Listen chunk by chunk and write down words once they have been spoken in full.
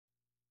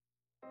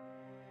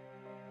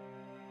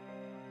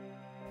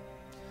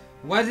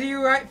Whether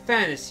you write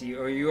fantasy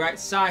or you write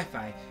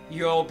sci-fi,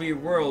 you'll be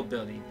world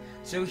building.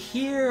 So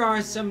here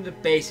are some of the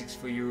basics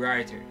for you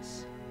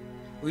writers.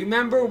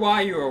 Remember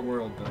why you are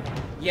world building.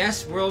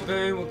 Yes, world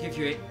building will give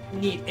you a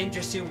neat,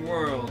 interesting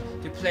world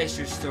to place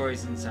your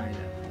stories inside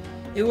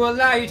of. It will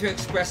allow you to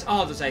express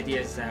all those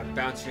ideas that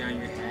bounce around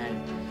your head.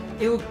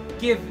 It will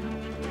give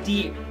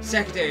deep,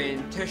 secondary,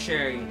 and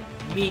tertiary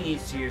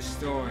meanings to your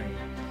story.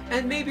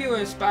 And maybe it will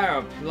inspire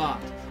a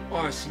plot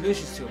or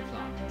solutions to a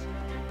plot.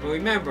 But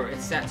remember,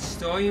 it's that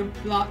story and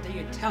plot that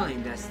you're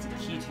telling that's the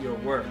key to your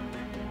work.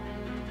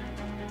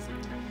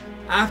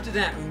 After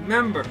that,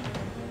 remember,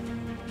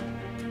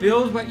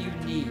 build what you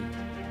need.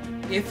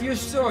 If your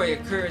story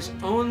occurs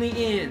only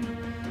in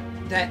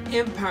that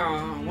empire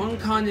on one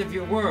corner of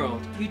your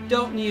world, you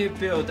don't need to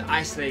build the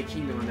isolated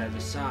kingdom on the other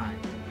side.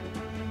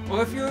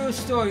 Or if your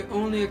story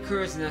only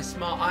occurs in a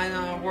small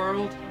island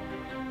world,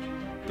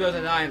 build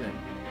an island.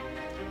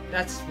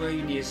 That's where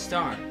you need to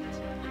start.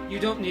 You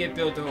don't need to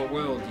build the whole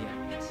world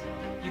yet.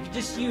 You can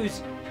just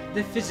use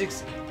the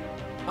physics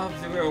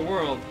of the real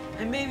world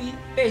and maybe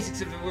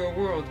basics of the real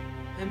world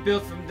and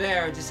build from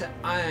there just an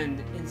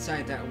island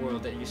inside that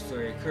world that your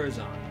story occurs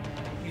on.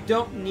 You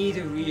don't need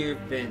to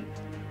reinvent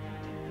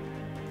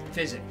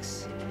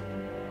physics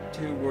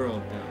to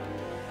world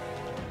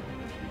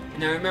build.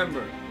 Now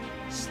remember,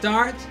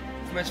 start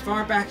from as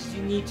far back as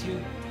you need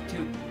to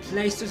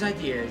place those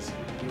ideas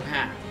you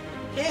have.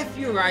 If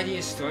you're writing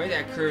a story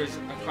that occurs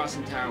across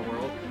the entire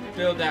world,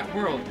 build that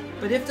world.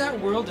 But if that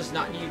world does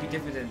not need to be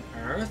different than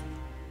Earth,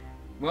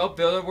 well,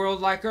 build a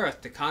world like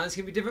Earth. The continents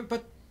can be different,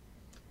 but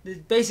the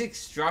basic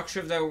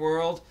structure of that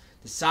world,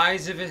 the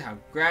size of it, how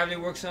gravity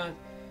works on it,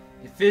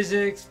 the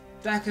physics,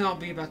 that can all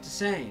be about the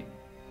same.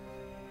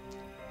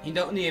 You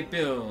don't need to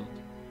build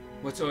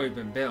what's already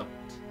been built.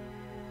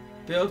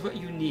 Build what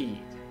you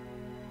need.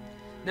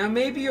 Now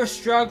maybe you're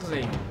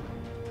struggling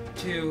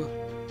to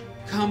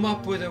come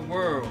up with a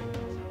world.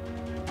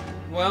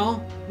 Well,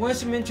 what are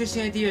some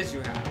interesting ideas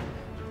you have?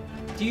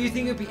 Do you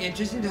think it would be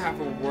interesting to have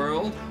a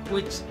world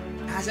which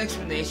has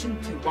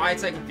explanation to why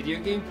it's like a video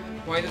game?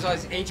 Why there's all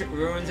these ancient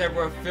ruins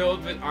everywhere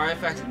filled with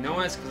artifacts that no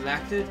one has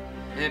collected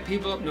and that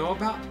people don't know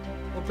about?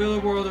 We'll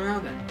build a world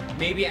around that.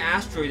 Maybe an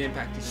asteroid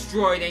impact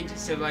destroyed ancient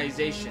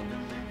civilization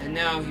and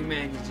now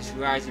humanity is just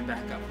rising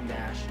back up from the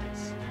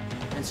ashes.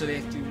 And so they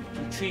have to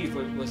retrieve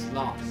what was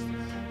lost.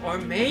 Or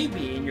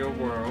maybe in your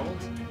world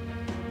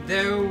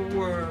there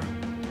were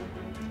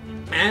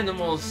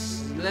animal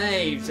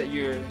slaves that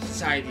your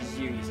societies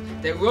used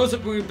that rose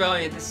up in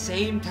rebellion at the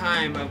same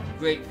time of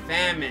great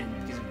famine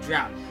because of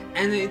drought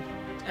and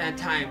at a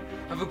time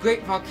of a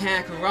great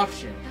volcanic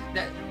eruption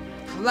that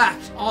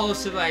collapsed all of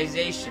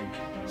civilization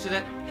so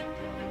that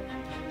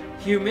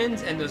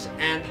humans and those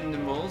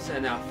animals that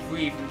are now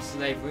free from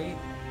slavery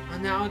are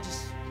now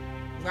just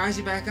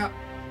rising back up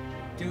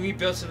to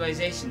rebuild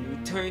civilization,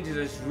 returning to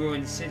those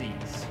ruined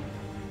cities.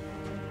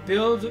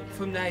 Build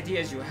from the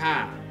ideas you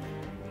have.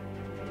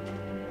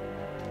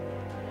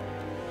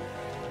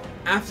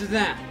 After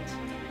that,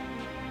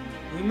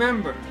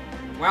 remember,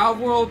 while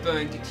world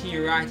building,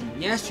 continue writing.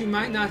 Yes, you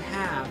might not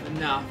have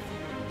enough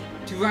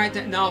to write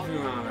that novel you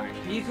want to write,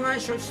 but you can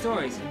write short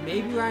stories, and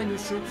maybe writing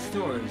those short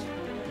stories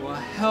will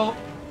help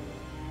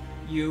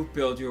you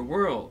build your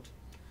world.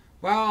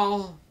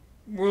 While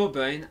world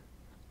building,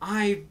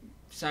 I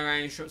started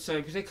writing a short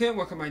story because I couldn't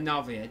work on my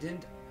novel yet. I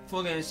didn't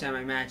fully understand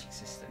my magic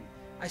system.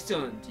 I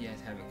still don't yet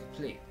have it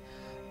complete.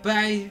 But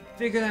I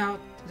figured out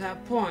at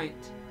that point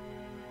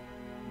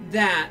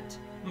that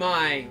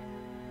my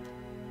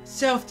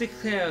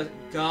self-declared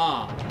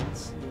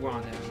gods, who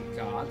aren't actually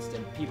gods,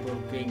 they're people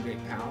who gain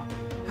great power,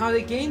 how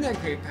they gain that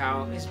great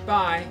power is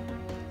by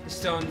the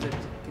stones that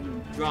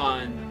can draw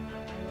in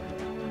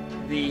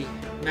the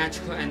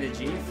magical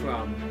energy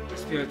from the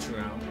spiritual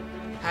realm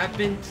have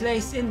been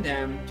placed in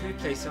them to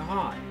replace the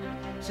heart.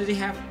 So they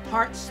have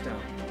heart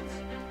stones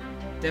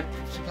that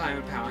supply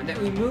them power, and that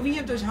removing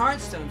of those heart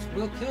stones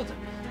will kill them.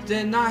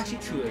 They're not actually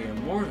truly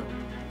immortal.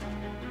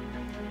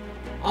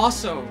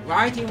 Also,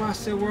 writing while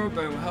still world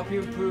building will help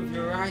you improve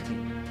your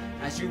writing,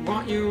 as you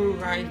want your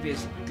writing to be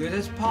as good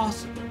as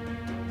possible.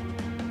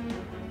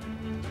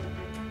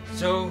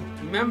 So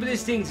remember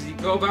these things as you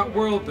go about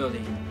world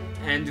building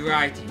and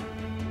writing.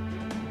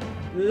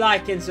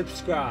 Like and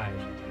subscribe.